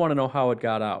because they want to know how it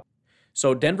got out.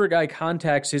 So Denver guy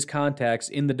contacts his contacts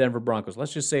in the Denver Broncos.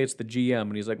 Let's just say it's the GM,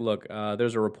 and he's like, look,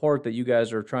 there's a report that you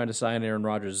guys are trying to sign Aaron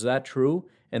Rodgers. Is that true?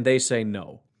 And they say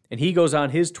no. And he goes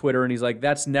on his Twitter, and he's like,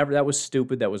 that was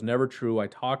stupid. That was never true. I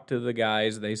talked to the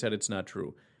guys. They said it's not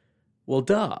true. Well,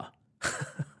 duh.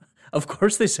 Of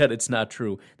course they said it's not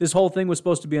true. This whole thing was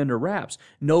supposed to be under wraps.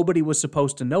 Nobody was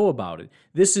supposed to know about it.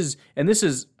 This is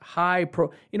high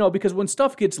because when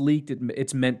stuff gets leaked,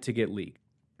 it's meant to get leaked.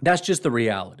 That's just the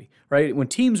reality, right? When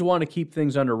teams want to keep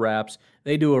things under wraps,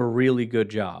 they do a really good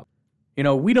job.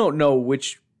 We don't know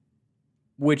which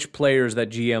players that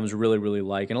GMs really, really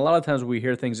like. And a lot of times when we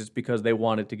hear things, it's because they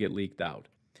want it to get leaked out.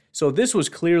 So this was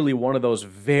clearly one of those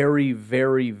very,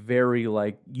 very, very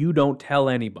you don't tell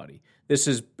anybody. This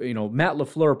is, Matt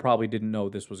LaFleur probably didn't know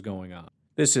this was going on.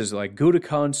 This is like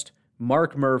Gutekunst,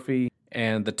 Mark Murphy,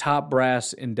 and the top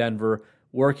brass in Denver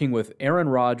working with Aaron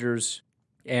Rodgers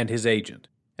and his agent.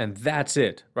 And that's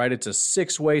it, right? It's a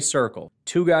six-way circle.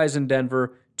 2 guys in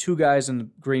Denver, 2 guys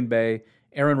in Green Bay,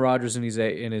 Aaron Rodgers and his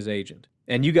agent.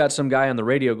 And you got some guy on the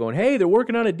radio going, hey, they're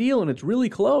working on a deal and it's really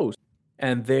close.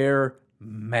 And they're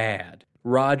mad.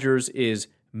 Rodgers is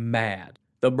mad.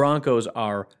 The Broncos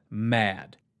are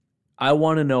mad. I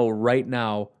want to know right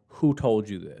now who told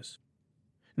you this.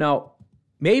 Now,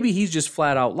 maybe he's just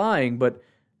flat out lying, but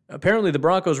apparently the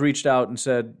Broncos reached out and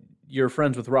said, you're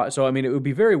friends with Rodgers. So, I mean, it would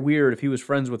be very weird if he was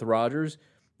friends with Rodgers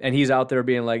and he's out there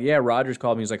being like, yeah, Rodgers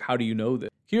called me. He's like, how do you know this?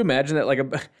 Can you imagine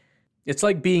that? It's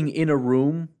like being in a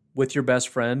room with your best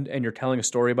friend and you're telling a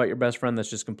story about your best friend that's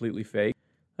just completely fake.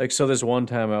 Like, so this one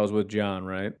time I was with John,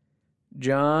 right?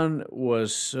 John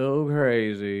was so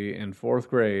crazy in 4th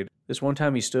grade. This one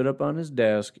time he stood up on his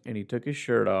desk and he took his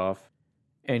shirt off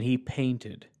and he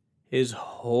painted his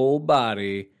whole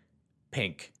body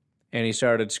pink. And he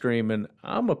started screaming,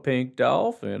 I'm a pink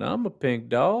dolphin, I'm a pink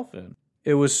dolphin.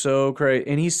 It was so crazy.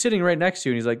 And he's sitting right next to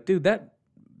you and he's like, dude,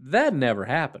 that never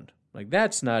happened. Like,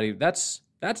 that's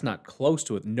not close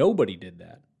to it. Nobody did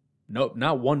that. No,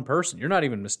 not one person. You're not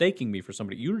even mistaking me for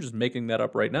somebody. You're just making that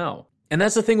up right now. And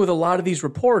that's the thing with a lot of these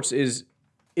reports is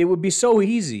it would be so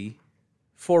easy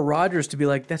for Rodgers to be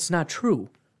like, that's not true.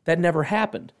 That never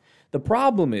happened. The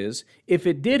problem is if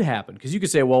it did happen, because you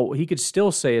could say, well, he could still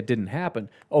say it didn't happen.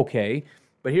 Okay,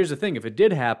 but here's the thing. If it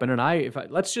did happen, and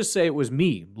let's just say it was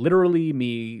me, literally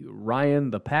me,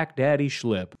 Ryan, the Pack Daddy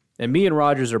Schlip, and me and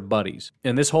Rodgers are buddies,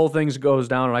 and this whole thing goes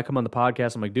down, and I come on the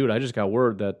podcast, I'm like, dude, I just got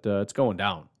word that it's going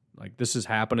down. Like, this is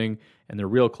happening, and they're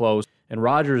real close. And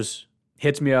Rodgers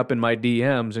hits me up in my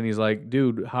DMs, and he's like,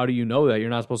 dude, how do you know that? You're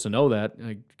not supposed to know that.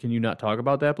 Like, can you not talk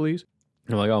about that, please?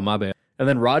 And I'm like, oh, my bad. And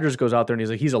then Rodgers goes out there, and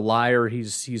he's like, he's a liar.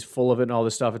 He's full of it and all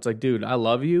this stuff. It's like, dude, I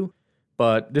love you,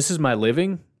 but this is my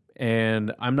living,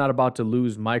 and I'm not about to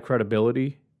lose my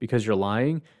credibility because you're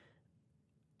lying.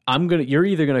 You're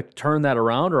either going to turn that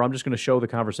around or I'm just going to show the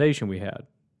conversation we had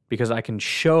because I can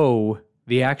show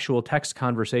the actual text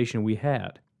conversation we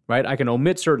had, right? I can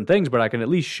omit certain things, but I can at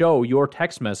least show your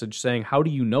text message saying, how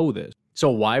do you know this? So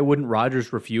why wouldn't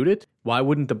Rodgers refute it? Why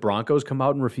wouldn't the Broncos come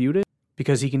out and refute it?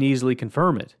 Because he can easily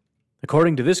confirm it.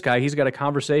 According to this guy, he's got a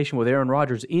conversation with Aaron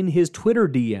Rodgers in his Twitter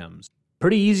DMs.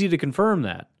 Pretty easy to confirm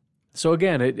that. So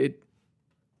again,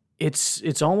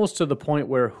 it's almost to the point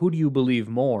where who do you believe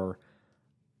more?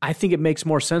 I think it makes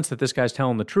more sense that this guy's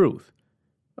telling the truth.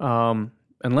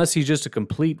 Unless he's just a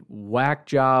complete whack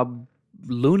job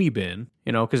loony bin,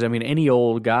 because, I mean, any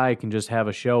old guy can just have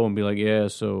a show and be like, yeah,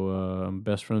 so I'm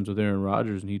best friends with Aaron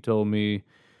Rodgers, and he told me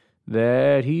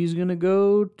that he's going to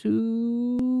go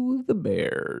to the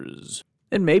Bears.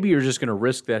 And maybe you're just going to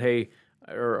risk that, hey,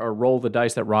 or roll the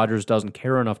dice that Rodgers doesn't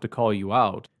care enough to call you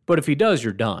out. But if he does,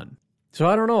 you're done. So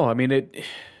I don't know. I mean,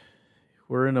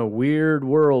 we're in a weird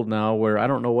world now where I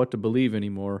don't know what to believe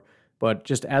anymore. But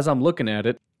just as I'm looking at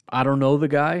it, I don't know the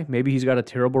guy. Maybe he's got a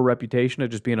terrible reputation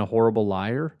of just being a horrible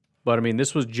liar. But, I mean,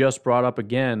 this was just brought up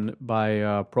again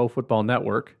by Pro Football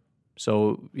Network.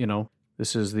 So,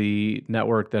 this is the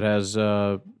network that has,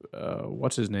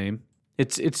 what's his name?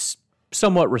 It's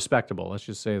somewhat respectable, let's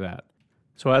just say that.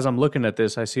 So as I'm looking at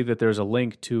this, I see that there's a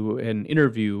link to an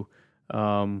interview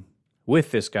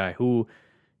with this guy who,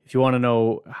 if you want to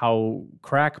know how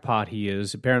crackpot he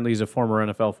is, apparently he's a former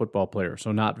NFL football player,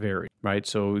 so not very, right?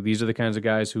 So these are the kinds of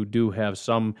guys who do have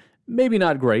some, maybe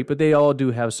not great, but they all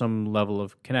do have some level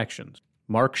of connections.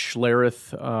 Mark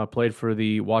Schlereth played for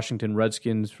the Washington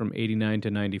Redskins from 89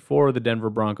 to 94, the Denver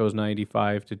Broncos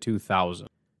 95 to 2000.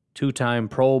 Two-time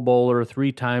Pro Bowler,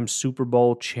 3-time Super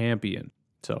Bowl champion.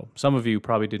 So some of you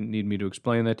probably didn't need me to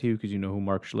explain that to you because you know who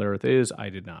Mark Schlereth is. I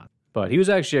did not. But he was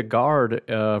actually a guard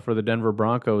for the Denver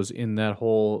Broncos in that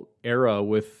whole era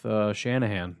with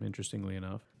Shanahan, interestingly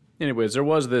enough. Anyways, there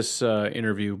was this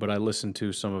interview, but I listened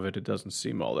to some of it. It doesn't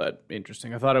seem all that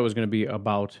interesting. I thought it was going to be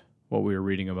about what we were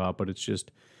reading about, but it's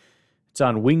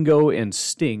on Wingo and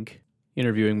Stink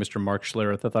interviewing Mr. Mark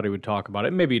Schlereth. I thought he would talk about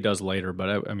it. Maybe he does later, but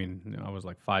I was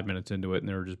like 5 minutes into it, and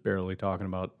they were just barely talking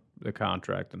about the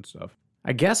contract and stuff.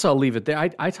 I guess I'll leave it there.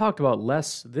 I talked about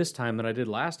less this time than I did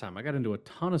last time. I got into a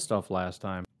ton of stuff last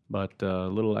time, but a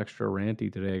little extra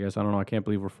ranty today, I guess. I don't know. I can't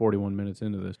believe we're 41 minutes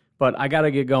into this. But I got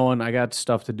to get going. I got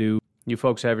stuff to do. You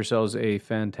folks have yourselves a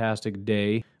fantastic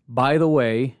day. By the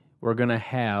way, we're going to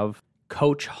have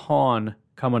Coach Hahn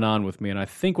coming on with me, and I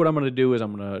think what I'm going to do is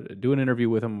I'm going to do an interview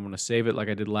with him. I'm going to save it like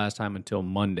I did last time until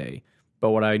Monday. But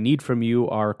what I need from you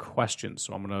are questions.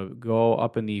 So I'm going to go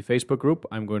up in the Facebook group.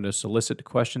 I'm going to solicit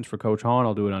questions for Coach Hahn.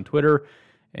 I'll do it on Twitter,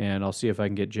 and I'll see if I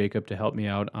can get Jacob to help me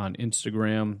out on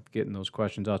Instagram, getting those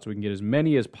questions out so we can get as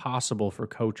many as possible for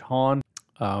Coach Hahn.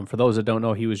 For those that don't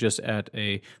know, he was just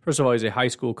first of all, he's a high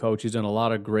school coach. He's done a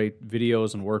lot of great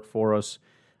videos and work for us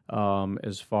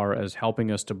as far as helping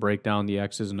us to break down the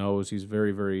X's and O's. He's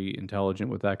very, very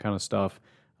intelligent with that kind of stuff.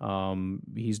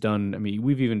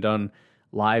 We've even done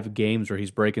live games where he's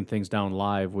breaking things down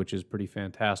live, which is pretty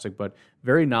fantastic, but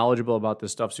very knowledgeable about this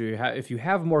stuff. So if you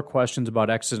have more questions about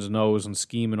X's and O's and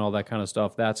scheme and all that kind of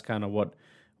stuff, that's kind of what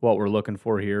we're looking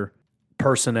for here.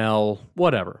 personnel,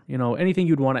 whatever. Anything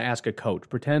you'd want to ask a coach.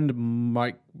 Pretend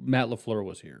Matt LaFleur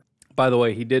was here. By the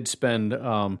way, he did spend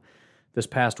this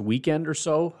past weekend or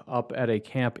so up at a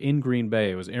camp in Green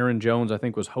Bay. It was Aaron Jones, I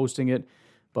think, was hosting it.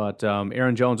 But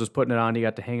Aaron Jones was putting it on. He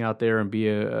got to hang out there and be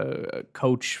a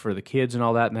coach for the kids and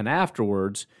all that. And then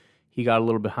afterwards, he got a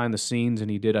little behind the scenes, and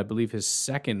he did, I believe, his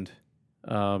second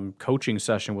coaching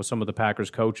session with some of the Packers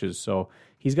coaches. So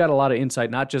he's got a lot of insight,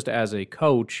 not just as a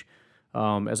coach,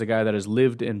 as a guy that has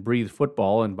lived and breathed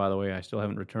football. And by the way, I still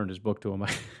haven't returned his book to him.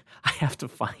 I have to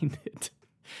find it.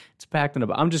 It's packed in a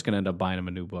book. I'm just going to end up buying him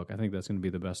a new book. I think that's going to be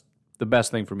the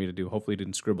best thing for me to do. Hopefully he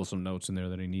didn't scribble some notes in there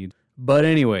that he needs. But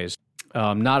anyways,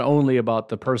 not only about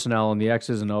the personnel and the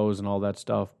X's and O's and all that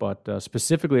stuff, but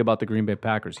specifically about the Green Bay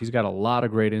Packers. He's got a lot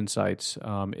of great insights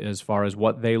as far as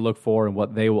what they look for and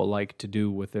what they will like to do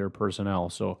with their personnel.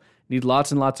 So need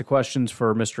lots and lots of questions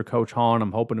for Mr. Coach Hahn.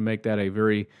 I'm hoping to make that a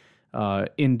very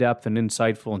in-depth and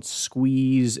insightful and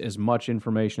squeeze as much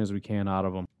information as we can out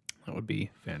of them. That would be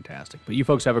fantastic. But you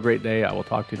folks have a great day. I will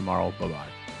talk to you tomorrow.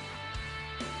 Bye-bye.